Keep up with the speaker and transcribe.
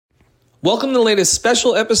Welcome to the latest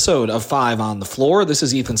special episode of 5 on the Floor. This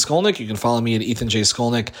is Ethan Skolnick. You can follow me at Ethan J.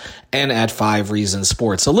 Skolnick and at 5 Reasons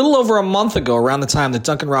Sports. A little over a month ago, around the time that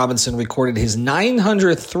Duncan Robinson recorded his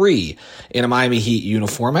 900th three in a Miami Heat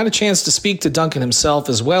uniform, I had a chance to speak to Duncan himself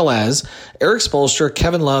as well as Eric Spoelstra,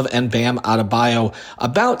 Kevin Love, and Bam Adebayo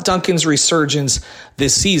about Duncan's resurgence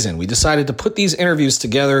this season. We decided to put these interviews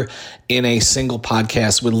together in a single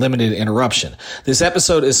podcast with limited interruption. This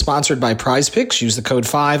episode is sponsored by Prize Picks. Use the code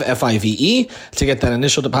 5, F-I-V-E, to get that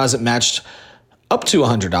initial deposit matched up to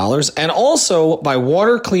 $100, and also by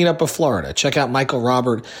Water Cleanup of Florida. Check out Michael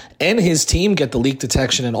Robert and his team. Get the leak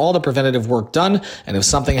detection and all the preventative work done, and if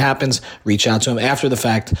something happens, reach out to him after the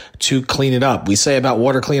fact to clean it up. We say about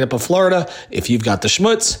Water Cleanup of Florida, if you've got the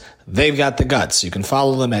schmutz, they've got the guts. You can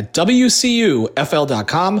follow them at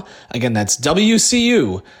WCUFL.com. Again, that's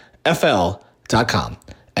WCUFL.com.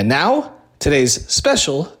 And now, today's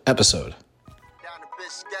special episode.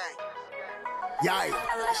 Yeah,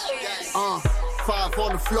 5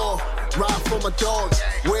 on the floor, ride for my dogs.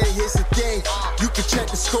 Where here's the thing, you can check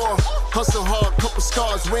the score. Hustle hard, couple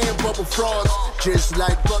scars, wearing bubble frogs. Just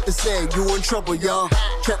like Butler said, you in trouble, y'all.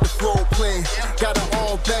 Kept the floor playing, got it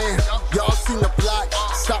all band. Y'all seen the block,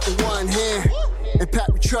 stop with one hand. And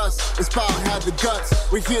Pat we trust, it's power, have the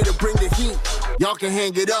guts. We're here to bring the heat, y'all can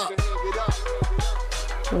hang it up.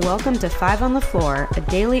 Welcome to 5 on the Floor, a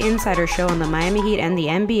daily insider show on the Miami Heat and the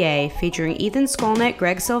NBA, featuring Ethan Skolnick,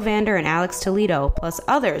 Greg Sylvander, and Alex Toledo, plus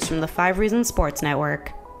others from the 5 Reasons Sports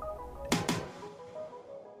Network.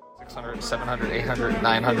 600, 700, 800,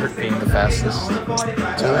 900 being the fastest.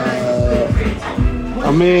 I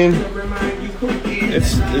mean,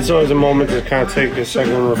 it's always a moment to kind of take a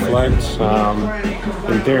second and reflect.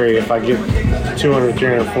 In theory, if I get 200,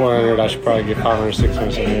 300, 400, I should probably get 500,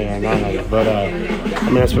 600, 700, 900. But, I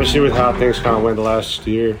mean, especially with how things kind of went last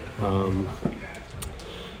year, and,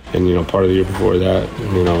 part of the year before that,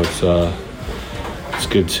 it's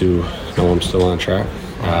good to know I'm still on track.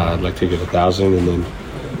 I'd like to get 1,000, and then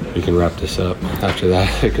we can wrap this up after that,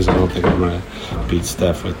 because I don't think I'm going to beat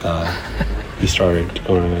Steph with he started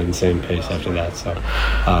going at an insane pace after that. So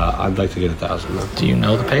I'd like to get 1,000, though. Do you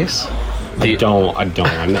know the pace? I don't. I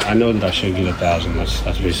know that I should get 1,000.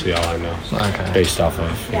 That's basically all I know. Okay. Based off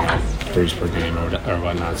of threes per game or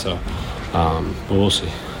whatnot. So, but we'll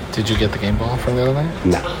see. Did you get the game ball from the other night?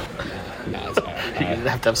 No, it's all right. You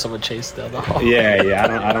have to have someone chase down the hall. Yeah.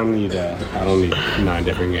 I don't need 9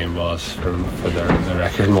 different game balls for the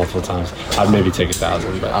record multiple times. I'd maybe take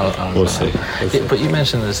 1,000, but we'll see. But you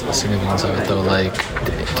mentioned the significance of it, though. Like,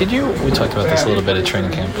 did you? We talked about this a little bit at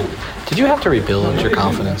training camp. But did you have to rebuild your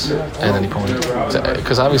confidence at any point?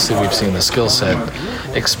 Because obviously we've seen the skill set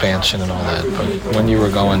expansion and all that. But when you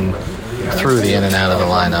were going through the in and out of the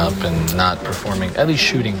lineup and not performing, at least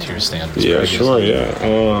shooting to your standards. Yeah, sure. Yeah.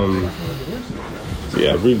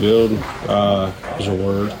 Rebuild is a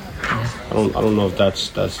word. I don't know if that's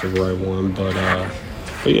the right one, but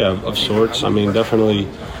yeah, of sorts. I mean, definitely,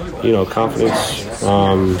 confidence.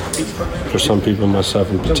 For some people, myself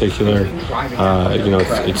in particular,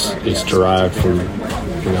 it's derived from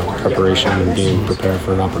preparation and being prepared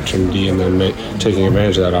for an opportunity, and then taking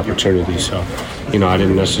advantage of that opportunity. So, I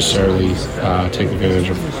didn't necessarily take advantage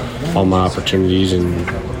of all my opportunities, and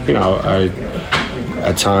I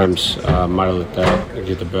at times might have let that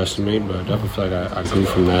get the best of me, but I definitely feel like I grew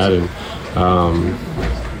from that, and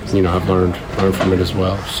I've learned from it as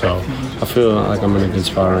well. So I feel like I'm in a good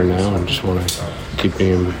spot right now, and just want to keep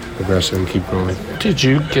being aggressive and keep growing. Did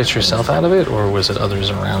you get yourself out of it, or was it others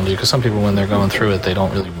around you? Because some people, when they're going through it, they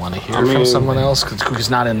don't really want to hear from someone else who's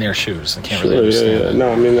not in their shoes and can't really understand it.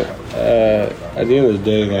 No, I mean, at the end of the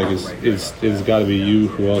day, like it's got to be you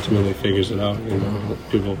who ultimately figures it out.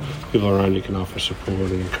 People around you can offer support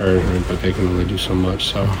and encouragement, but they can only do so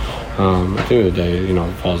much. So at the end of the day,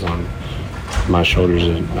 it falls on my shoulders,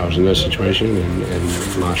 and I was in this situation,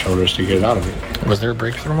 and my shoulders to get it out of it. Was there a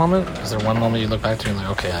breakthrough moment? Is there one moment you look back to and like,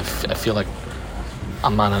 okay, I feel like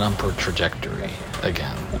I'm on an upward trajectory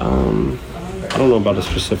again? I don't know about a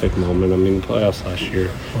specific moment. I mean, playoffs last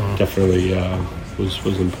year definitely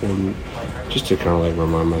was important, just to kind of like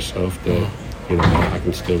remind myself that I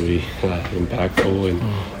can still be impactful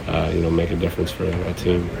and make a difference for a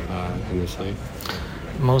team in this league.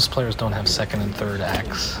 Most players don't have second and third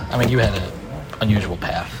acts. I mean, you had an unusual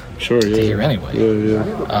path. Sure, to here anyway.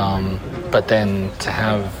 Yeah. But then to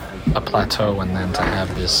have a plateau and then to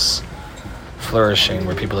have this flourishing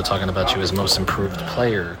where people are talking about you as most improved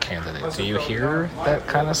player candidate. Do you hear that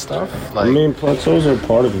kind of stuff? I mean, plateaus are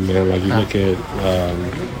part of it, man. Like, you look at,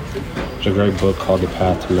 there's a great book called The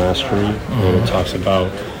Path to Mastery, and it talks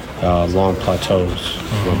about long plateaus,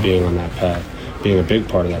 being on that path. being a big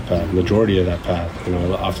part of that path, majority of that path. You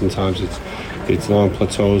know, oftentimes it's long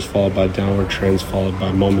plateaus followed by downward trends, followed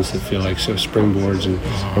by moments that feel like springboards, and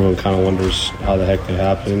everyone kind of wonders how the heck they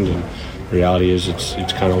happened. And the reality is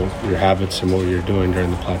it's kind of your habits and what you're doing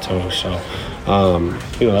during the plateau. So,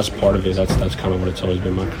 you know, that's part of it. That's kind of what it's always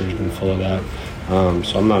been. My career's been full of that.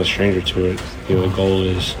 So I'm not a stranger to it. You know, the goal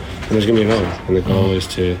is, and there's going to be another, and the goal is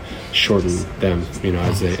to shorten them, you know,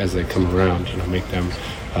 as they come around, you know, make them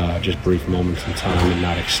just brief moments in time and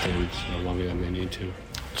not extend longer than they need to.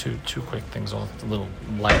 Two quick things, a little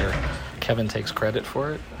lighter. Kevin takes credit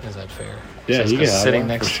for it. Is that fair? Yeah, he got sitting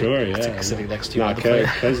next for sure. Yeah, sitting next to you.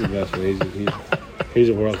 Kev's the best one. He's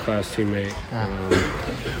a world class teammate,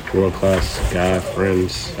 world class guy,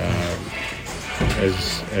 friends.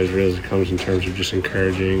 As real as it comes in terms of just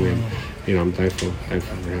encouraging, and you know, I'm thankful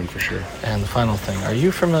for him for sure. And the final thing, are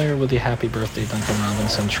you familiar with the Happy Birthday Duncan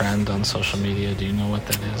Robinson trend on social media? Do you know what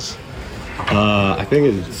that is? I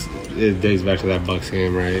think it dates back to that Bucks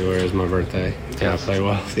game, right? Where it was my birthday. Yeah, I play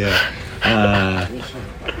well. Yeah.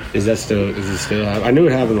 Is it still happening? I knew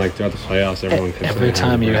it happened like throughout the playoffs. Every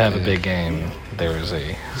time you have a big game, there is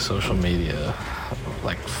a social media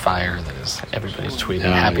like fire that is everybody's tweeting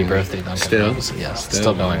Happy Birthday Duncan Robinson. Yes, it's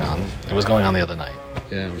still going on. It was going on the other night.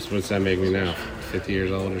 Yeah, what's that make me now? 50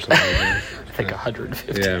 years old or something like that? I think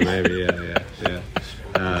 150. Yeah, maybe. Yeah.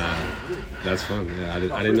 That's fun. Yeah, I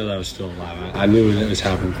didn't know that was still alive. I knew it was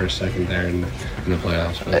happening for a second there in the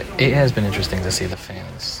playoffs. But it has been interesting to see the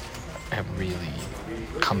fans have really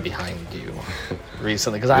come behind you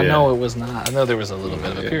recently, because I know it was not. I know there was a little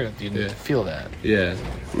bit of a period. You didn't feel that. Yeah,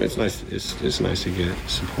 I mean, it's nice. It's nice to get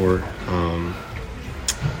support.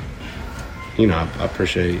 You know, I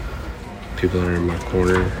appreciate people that are in my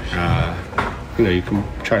corner. You know, you can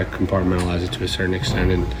try to compartmentalize it to a certain extent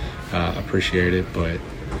and appreciate it, but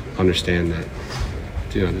understand that,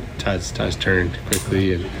 you know, the tides turn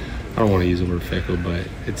quickly, and I don't want to use the word fickle, but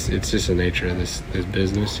it's just the nature of this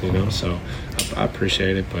business, you know. So I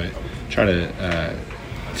appreciate it, but try to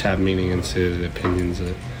tap meaning into the opinions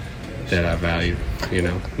that I value. You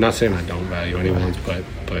know, not saying I don't value anyone's, but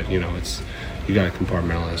you know, it's, you got to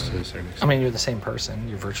compartmentalize to a certain extent. I mean, you're the same person.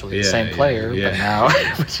 You're virtually the same player, but now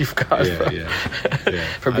you've gone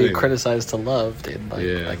from being criticized to loved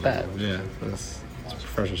like that. Yeah, it's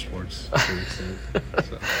professional sports to an extent.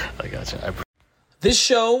 So. I gotcha. This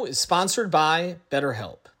show is sponsored by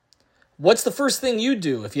BetterHelp. What's the first thing you'd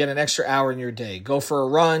do if you had an extra hour in your day? Go for a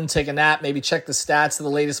run, take a nap, maybe check the stats of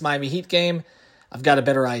the latest Miami Heat game? I've got a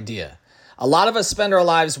better idea. A lot of us spend our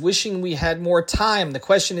lives wishing we had more time. The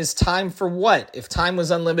question is, time for what? If time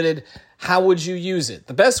was unlimited, how would you use it?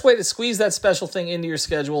 The best way to squeeze that special thing into your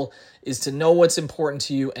schedule is to know what's important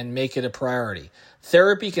to you and make it a priority.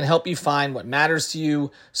 Therapy can help you find what matters to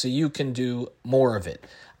you so you can do more of it.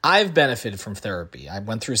 I've benefited from therapy. I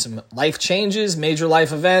went through some life changes, major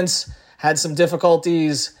life events, had some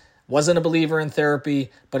difficulties, wasn't a believer in therapy,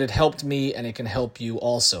 but it helped me and it can help you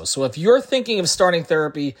also. So if you're thinking of starting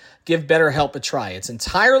therapy, give BetterHelp a try. It's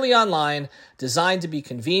entirely online, designed to be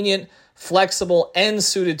convenient, flexible, and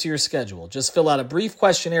suited to your schedule. Just fill out a brief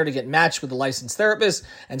questionnaire to get matched with a licensed therapist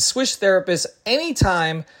and switch therapists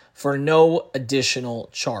anytime for no additional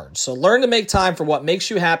charge. So learn to make time for what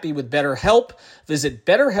makes you happy with BetterHelp. Visit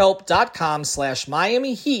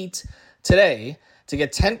BetterHelp.com/Miami Heat today to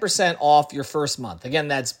get 10% off your first month. Again,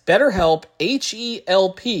 that's BetterHelp,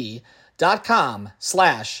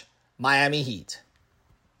 HELP.com/Miami Heat.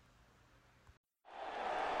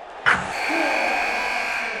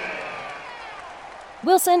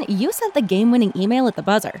 Wilson, you sent the game-winning email at the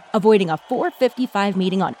buzzer, avoiding a 4:55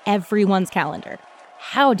 meeting on everyone's calendar.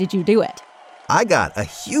 How did you do it? I got a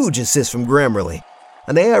huge assist from Grammarly,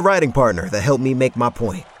 an AI writing partner that helped me make my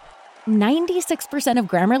point. 96% of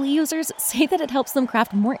Grammarly users say that it helps them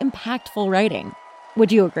craft more impactful writing.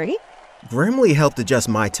 Would you agree? Grammarly helped adjust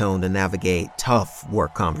my tone to navigate tough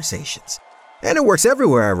work conversations. And it works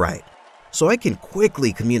everywhere I write, so I can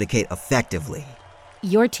quickly communicate effectively.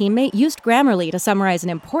 Your teammate used Grammarly to summarize an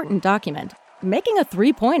important document, making a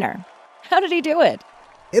 3-pointer. How did he do it?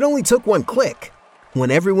 It only took one click. When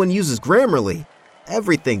everyone uses Grammarly,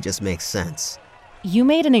 everything just makes sense. You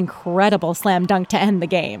made an incredible slam dunk to end the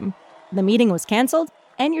game. The meeting was canceled,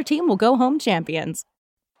 and your team will go home champions.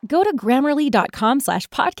 Go to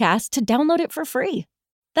Grammarly.com/podcast to download it for free.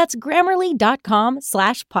 That's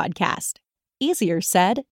Grammarly.com/podcast. Easier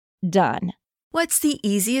said, done. What's the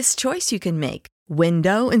easiest choice you can make?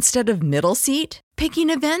 Window instead of middle seat? Picking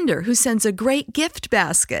a vendor who sends a great gift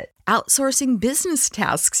basket? Outsourcing business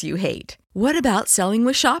tasks you hate? What about selling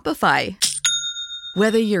with Shopify?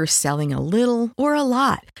 Whether you're selling a little or a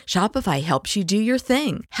lot, Shopify helps you do your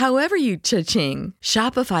thing, however you cha-ching.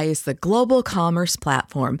 Shopify is the global commerce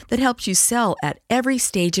platform that helps you sell at every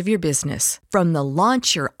stage of your business. From the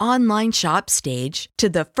launch your online shop stage to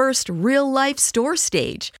the first real-life store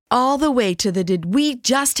stage, all the way to the did we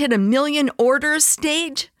just hit 1 million orders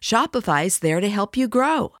stage. Shopify's there to help you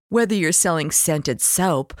grow. Whether you're selling scented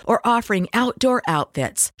soap or offering outdoor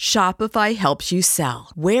outfits, Shopify helps you sell.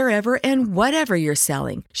 Wherever and whatever you're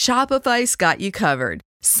selling, Shopify's got you covered.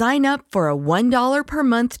 Sign up for a $1 per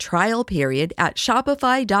month trial period at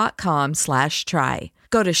shopify.com/try.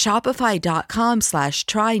 Go to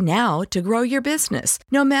shopify.com/try now to grow your business,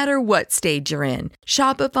 no matter what stage you're in.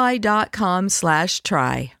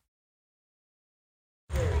 Shopify.com/try.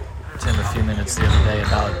 Tim a few minutes the other day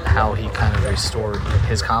about how he kind of restored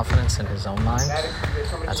his confidence in his own mind.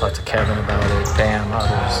 I talked to Kevin about it, Bam,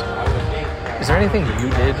 others. Is there anything you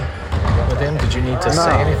did with him? Did you need to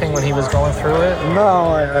say anything when he was going through it?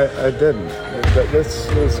 No, I didn't. This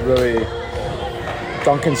was really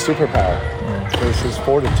Duncan's superpower. It was his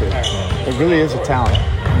fortitude. It really is a talent.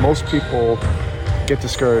 Most people get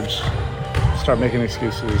discouraged, start making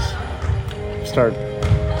excuses, start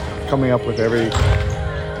coming up with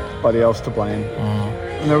everybody else to blame.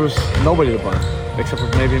 And there was nobody to blame, except for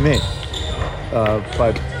maybe me.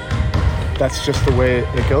 But that's just the way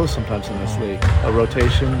it goes sometimes in this league. A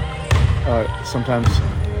rotation, sometimes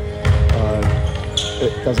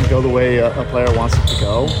it doesn't go the way a player wants it to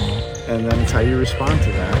go, and then it's how you respond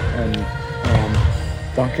to that. And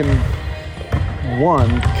Duncan,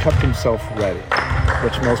 one, kept himself ready,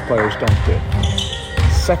 which most players don't do.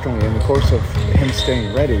 Secondly, in the course of him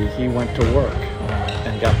staying ready, he went to work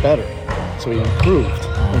and got better. So he improved.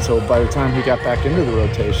 And so by the time he got back into the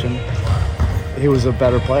rotation, he was a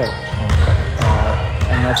better player.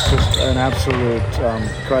 And that's just an absolute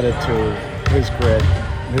credit to his grit,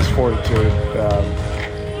 his fortitude.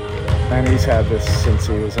 And he's had this since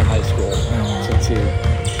he was in high school, since he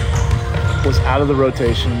was out of the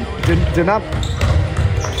rotation. Did not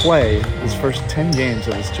play his first 10 games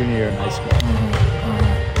of his junior year in high school.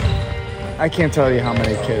 I can't tell you how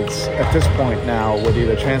many kids at this point now would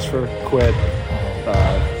either transfer, quit,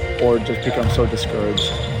 or just become so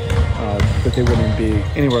discouraged that they wouldn't be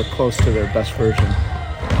anywhere close to their best version,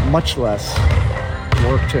 much less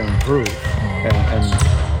work to improve and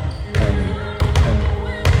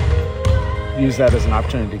use that as an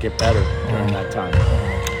opportunity to get better during that time.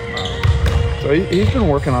 So he's been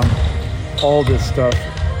working on all this stuff.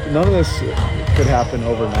 None of this could happen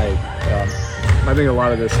overnight. I think a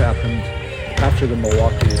lot of this happened after the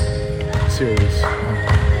Milwaukee series.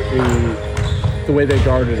 The way they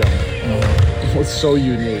guarded him was so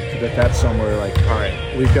unique that summer, like, all right,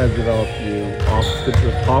 we've got to develop you off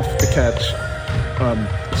the catch,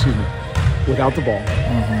 without the ball,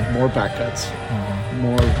 more back cuts,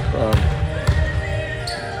 more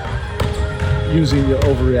using the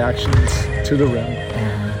overreactions to the rim,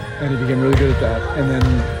 and he became really good at that. And then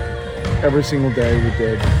every single day we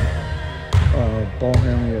did ball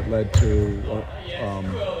handling that led to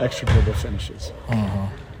extra dribble finishes.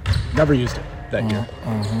 Never used it that year.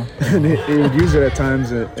 And he would use it at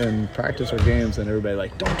times in practice or games, and everybody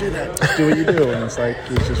like, don't do that, just do what you do. And it's like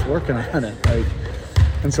he's just working on it.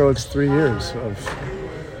 And so it's 3 years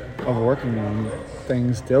of working on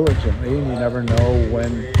things diligently, and you never know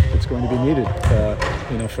when it's going to be needed,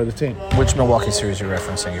 for the team. Which Milwaukee series are you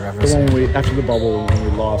referencing? The one after the bubble, when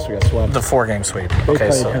we lost, we got swept. The 4-game sweep. They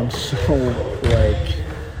played him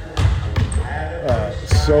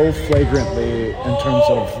so flagrantly in terms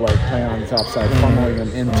of playing on the top side, funneling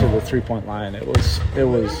them into the 3-point line. It was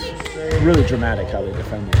really dramatic how they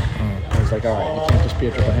defended him. It was like, all right, you can't just be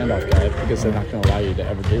a triple handoff guy because they're not going to allow you to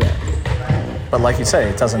ever do that. But like you say,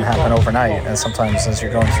 it doesn't happen overnight, and sometimes as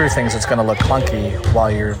you're going through things, it's going to look clunky while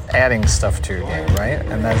you're adding stuff to your game, right?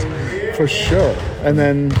 And that's for sure. And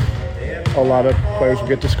then a lot of players will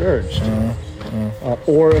get discouraged,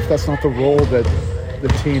 or if that's not the role that the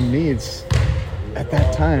team needs at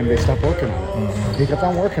that time, they stop working on it. He kept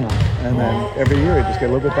on working on it, and then every year it just get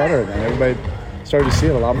a little bit better. And then everybody started to see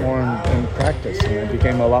it a lot more in practice, and it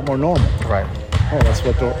became a lot more normal. Right. Oh, that's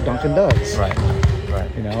what Duncan does. Right.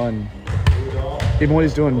 And even what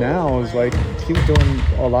he's doing now is he was doing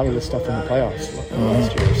a lot of this stuff in the playoffs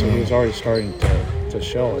last year, so he was already starting to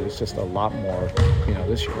show. It's just a lot more,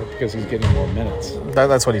 this year because he's getting more minutes.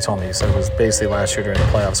 That's what he told me. He said it was basically last year during the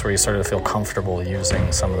playoffs where he started to feel comfortable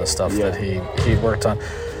using some of the stuff that he worked on.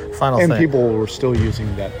 And people were still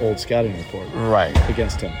using that old scouting report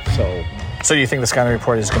against him. So do you think the scouting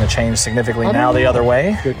report is going to change significantly now the other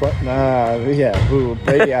way? Good question.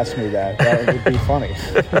 Brady asked me that. That would be funny.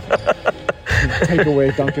 take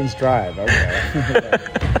away Duncan's drive. Okay.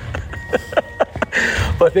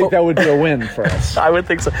 I think that would be a win for us. I would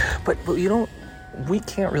think so. But we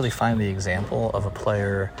can't really find the example of a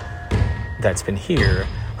player that's been here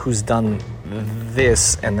who's done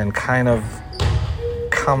this and then kind of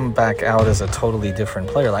come back out as a totally different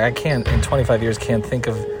player. Like I can't, in 25 years, can't think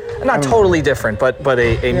of, not totally different, but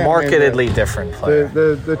a markedly different player.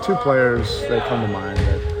 The two players that come to mind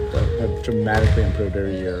that have dramatically improved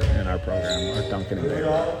every year in our program are Duncan and Bam.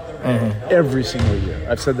 Mm-hmm. Every single year.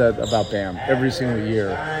 I've said that about Bam. Every single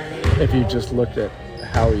year, if you just looked at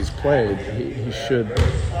how he's played, he should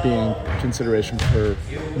be in consideration for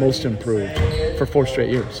most improved for 4 straight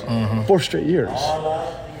years. Mm-hmm. 4 straight years.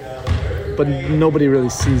 But nobody really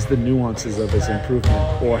sees the nuances of his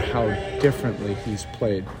improvement or how differently he's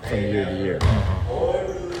played from year to year.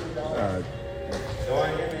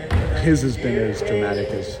 His has been as dramatic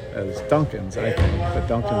as Duncan's, I think, but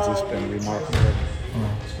Duncan's has been remarkable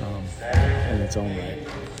in its own right.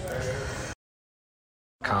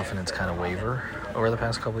 Confidence kind of waver over the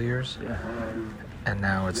past couple of years, and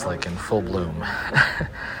now it's like in full bloom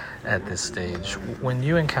at this stage. When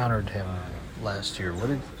you encountered him last year, what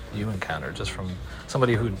did you encounter just from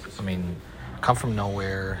somebody who'd, come from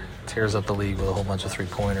nowhere, tears up the league with a whole bunch of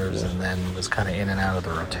three-pointers, and then was kind of in and out of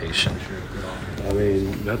the rotation?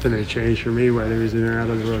 Nothing had changed for me, whether he was in or out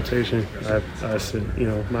of the rotation. I said,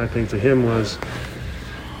 my thing to him was,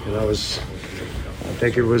 I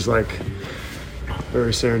think it was like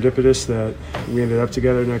very serendipitous that we ended up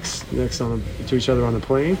together next to each other on the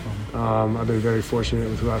plane. I've been very fortunate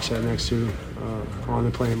with who I've sat next to on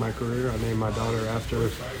the plane in my career. I named my daughter after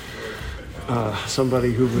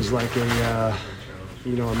somebody who was like a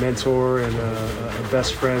mentor and a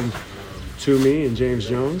best friend to me, and James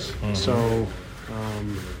Jones. Mm-hmm. So,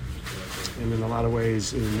 and in a lot of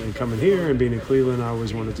ways, in coming here and being in Cleveland, I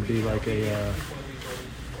always wanted to be like the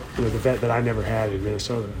vet that I never had in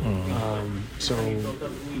Minnesota. Mm-hmm. So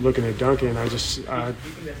looking at Duncan, I just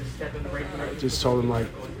told him, like,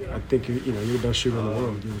 I think you're the best shooter in the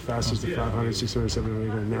world. You're the fastest at 500, 600,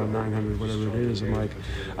 700, and now 900, whatever it is. And like,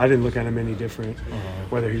 I didn't look at him any different,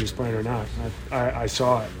 whether he was playing or not. I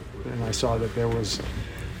saw it, and I saw that there was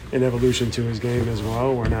an evolution to his game as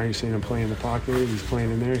well, where now you're seeing him play in the pocket. He's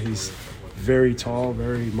playing in there. He's very tall,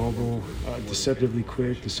 very mobile, deceptively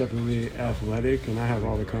quick, deceptively athletic, and I have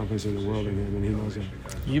all the confidence in the world in him, and he knows it.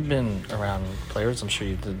 You've been around players, I'm sure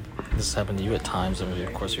this happened to you at times over the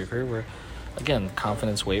course of your career, where, again,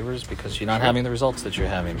 confidence wavers because you're not having the results that you're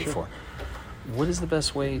having before. What is the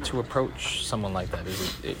best way to approach someone like that?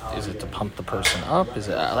 Is it to pump the person up? Is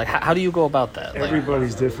it like how do you go about that?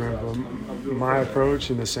 Everybody's different, but my approach,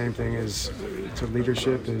 and the same thing is to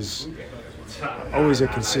leadership, is always a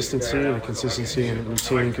consistency in a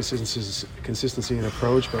routine, consistency in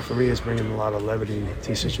approach. But for me, it's bringing a lot of levity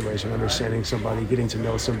to a situation, understanding somebody, getting to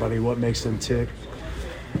know somebody, what makes them tick,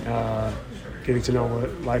 getting to know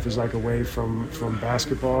what life is like away from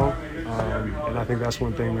basketball. And I think that's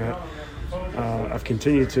one thing that I've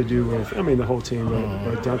continued to do with, the whole team,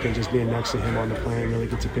 but Duncan, just being next to him on the plane, really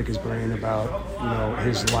get to pick his brain about,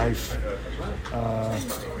 his life,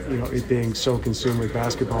 it being so consumed with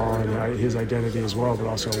basketball and his identity as well, but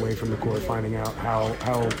also away from the court, finding out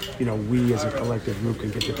how we as a collective group can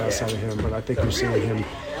get the best out of him. But I think we're seeing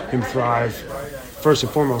him thrive, first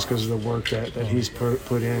and foremost because of the work that he's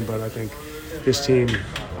put in, but I think his team,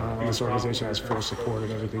 this organization has full support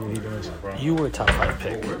of everything that he does. You were a top 5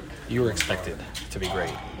 pick. You were expected to be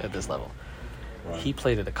great at this level. He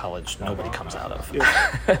played at a college nobody comes out of. Yeah.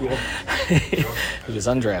 He was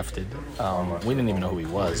undrafted. We didn't even know who he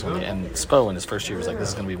was. And Spo in his first year was like, this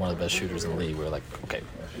is going to be one of the best shooters in the league. We were like, okay,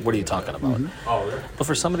 what are you talking about? Mm-hmm. But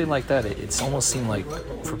for somebody like that, it's almost seemed like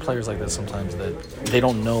for players like that sometimes that they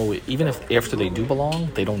don't know, even if after they do belong,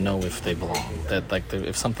 they don't know if they belong. That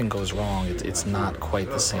if something goes wrong, it's not quite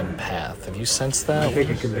the same path. Have you sensed that? I think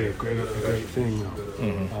it can be a great thing, though.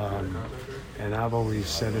 Mm-hmm. And I've always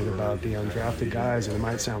said it about the undrafted guys, and it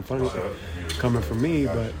might sound funny coming from me,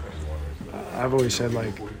 but I've always said,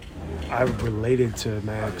 like, I've related to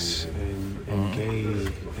Max and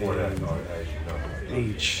Gabe and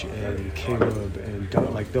H and Caleb and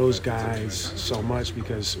Doug, like those guys so much,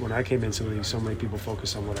 because when I came into the league, so many people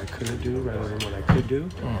focused on what I couldn't do rather than what I could do.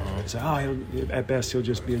 It's like, at best, he'll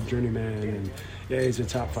just be a journeyman, and yeah, he's a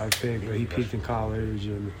top 5 pick, but he peaked in college,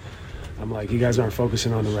 and I'm like, you guys aren't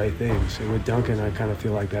focusing on the right things. And with Duncan, I kind of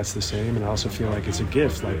feel like that's the same, and I also feel like it's a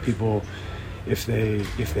gift. Like, people, if they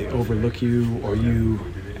overlook you, or you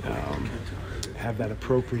have that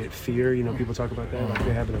appropriate fear, people talk about that. Like,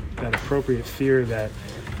 they have that appropriate fear that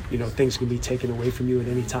things can be taken away from you at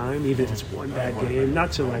any time, even if it's one bad game.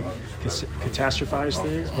 Not to like catastrophize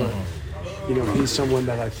things, but he's someone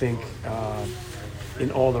that I think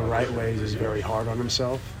in all the right ways is very hard on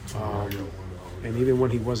himself. And even when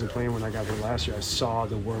he wasn't playing when I got there last year, I saw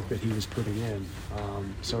the work that he was putting in.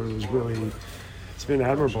 So it was really, it's been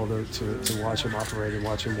admirable to watch him operate and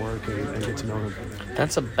watch him work and get to know him.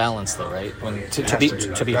 That's a balance, though, right?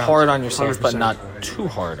 To be hard on yourself, 100%. But not too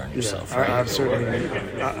hard on yourself. Right? I've certainly,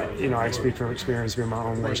 I speak from experience, being my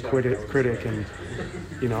own worst critic, and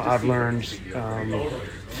I've learned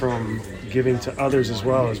from giving to others as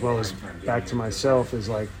well as back to myself is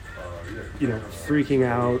like, freaking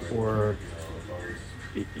out or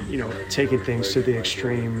taking things to the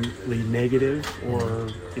extremely negative or,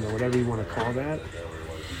 whatever you want to call that,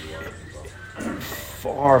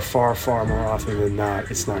 far, far, far more often than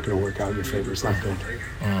not, it's not going to work out in your favor. It's not good.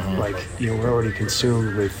 Mm-hmm. Like, we're already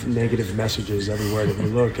consumed with negative messages everywhere that we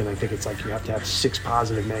look, and I think it's like you have to have 6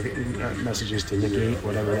 positive messages to negate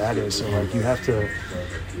whatever that is. So, like, you have to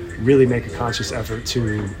really make a conscious effort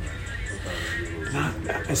to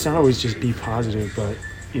it's not always just be positive, but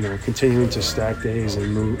continuing to stack days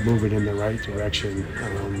and move it in the right direction.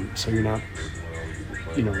 So you're not,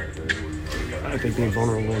 I think being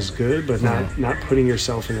vulnerable is good, but not putting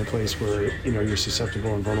yourself in a place where, you're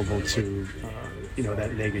susceptible and vulnerable to,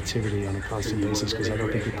 that negativity on a constant basis, because I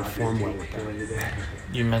don't think you perform well with that.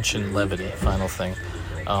 You mentioned levity, final thing.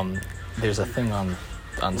 There's a thing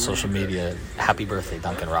on social media, happy birthday,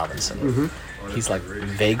 Duncan Robinson. Mm-hmm. He's like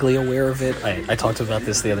vaguely aware of it. I talked about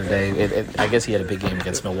this the other day. I guess he had a big game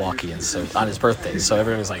against Milwaukee, and so on his birthday. So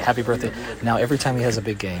everyone was like, happy birthday. Now every time he has a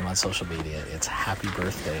big game on social media, it's happy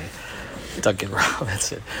birthday, Duncan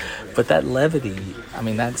Robinson. But that levity,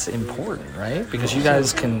 that's important, right? Because you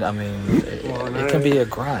guys can, it can be a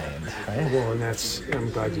grind, right? Well, and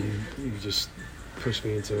I'm glad you just pushed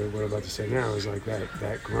me into what I'm about to say now, is like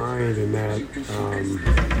that grind and that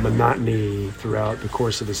monotony throughout the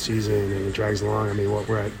course of the season, and it drags along.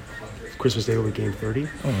 We're at Christmas Day, we're game 30.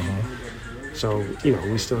 Mm-hmm. So,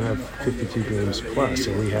 we still have 52 games plus,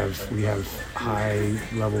 and we have high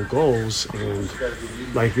level goals. And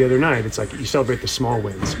like the other night, it's like you celebrate the small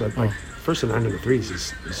wins, but like first and 9 of the threes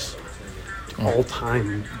is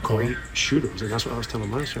all-time great shooters, and that's what I was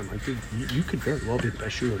telling last year. I'm like, dude, you could very well be the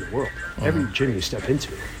best shooter in the world. Every gym you step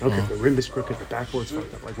into, okay, the rim is crooked, the backboard's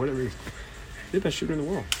fucked up, like whatever it is, you're the best shooter in the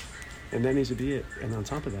world, and that needs to be it. And on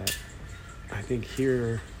top of that, I think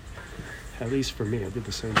here, at least for me, I did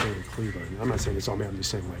the same thing in Cleveland. I'm not saying it's all me. I'm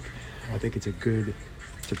just saying, like, I think it's to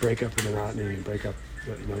break up the monotony and break up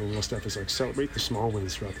the real stuff is like celebrate the small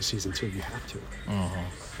wins throughout the season too. You have to.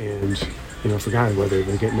 And for guys, whether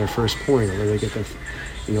they're getting their first point or whether they get their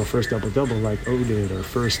first double like O did, or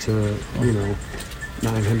first to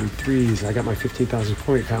 900 threes. I got my 15,000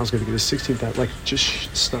 point. Pal's going to get his 16,000. Like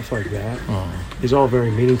just stuff like that is all very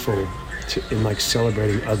meaningful in like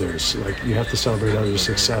celebrating others. Like you have to celebrate others'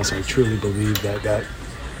 success. I truly believe that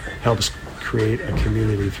helps create a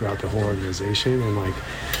community throughout the whole organization. And like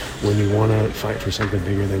when you want to fight for something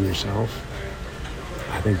bigger than yourself,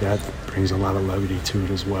 I think that brings a lot of levity to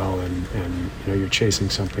it as well. And you're chasing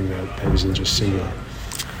something that isn't just singular.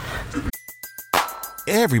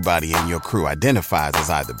 Everybody in your crew identifies as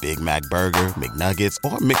either Big Mac Burger, McNuggets,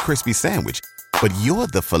 or McCrispy Sandwich. But you're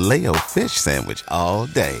the Filet-O-Fish Sandwich all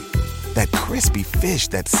day. That crispy fish,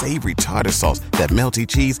 that savory tartar sauce, that melty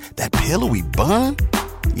cheese, that pillowy bun.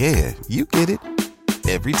 Yeah, you get it.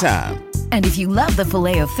 Every time. And if you love the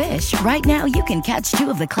Filet-O-Fish, right now you can catch 2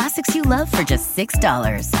 of the classics you love for just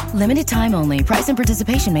 $6. Limited time only. Price and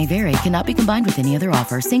participation may vary. Cannot be combined with any other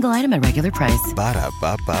offer. Single item at regular price.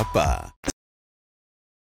 Ba-da-ba-ba-ba.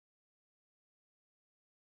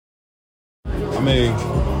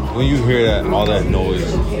 When you hear that, all that noise,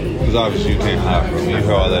 because obviously you can't hide from it. You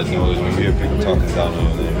hear all that noise, when you hear people talking down on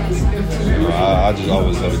your name. I just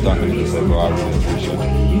always let it Duncan and say, bro, I really appreciate you.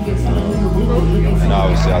 And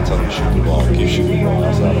obviously I tell him, shoot the ball, keep shooting the ball.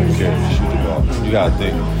 I said, I don't care, shoot the ball. You gotta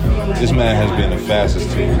think, this man has been the fastest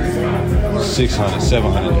to 600,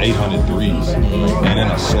 700, 800 threes, and in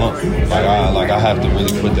a slump. I have to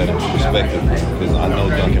really put that into perspective, because I know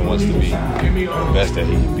Duncan wants to be the best that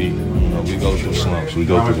he can be. We go through slumps, we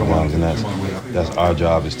go through the runs, and that's our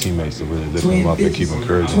job as teammates to really lift him up and keep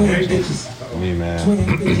encouraging him. So, man,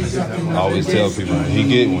 I always tell people when he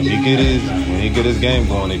get his game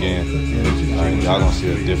going again, y'all gonna see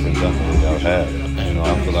a different Duncan than y'all have. You know,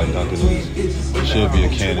 I feel like Duncan should be a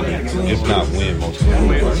candidate, if not win most of the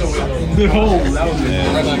way. And you know,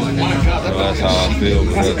 that's how I feel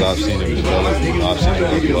because I've seen him develop. You know, I've seen him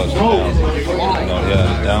go through ups and downs. You know, he had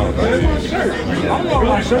his down.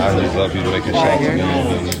 I'm just lucky to make a shot to me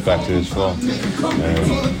and he's back to his flow. And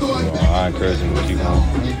you know, I encourage him to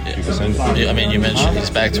keep ascending. I mean, you mentioned he's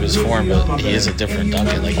back to his form, but he is a different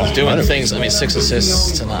Duncan. Like, he's doing things. I mean, 6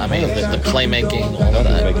 assists tonight. I mean, the playmaking, all of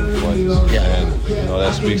that. Making plays. Yeah. And, you know,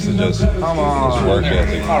 that speaks to just his work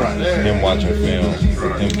ethic. Him watching film,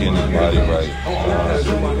 him getting his body right. You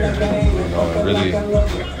know, and really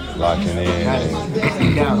locking in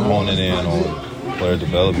and honing in on player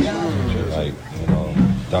development. Like, you know,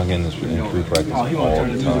 Duncan is in pre-practice all the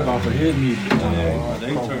time. And then,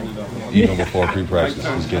 even before pre-practice,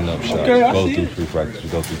 he's getting up shots. Go through pre-practice, we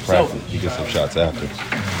go through practice, he gets up shots after.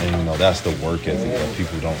 And, you know, that's the work ethic that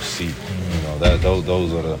people don't see. You know,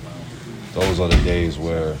 those are the days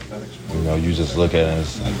where, you know, you just look at it and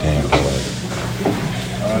it's like, damn, like,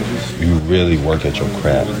 you really work at your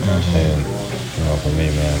craft. And, you know, for me,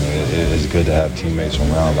 man, it's good to have teammates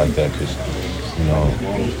around like that because, you know,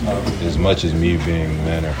 as much as me being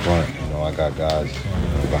man in front, you know, I got guys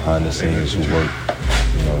behind the scenes who work,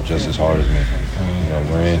 you know, just as hard as me. You know,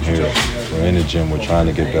 we're in here, we're in the gym, we're trying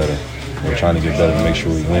to get better. We're trying to get better to make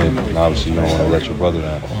sure we win. And obviously, you don't want to let your brother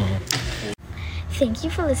down. Thank you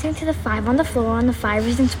for listening to the 5 on the Floor on the 5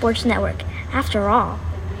 Reasons Sports Network. After all,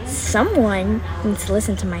 someone needs to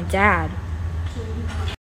listen to my dad.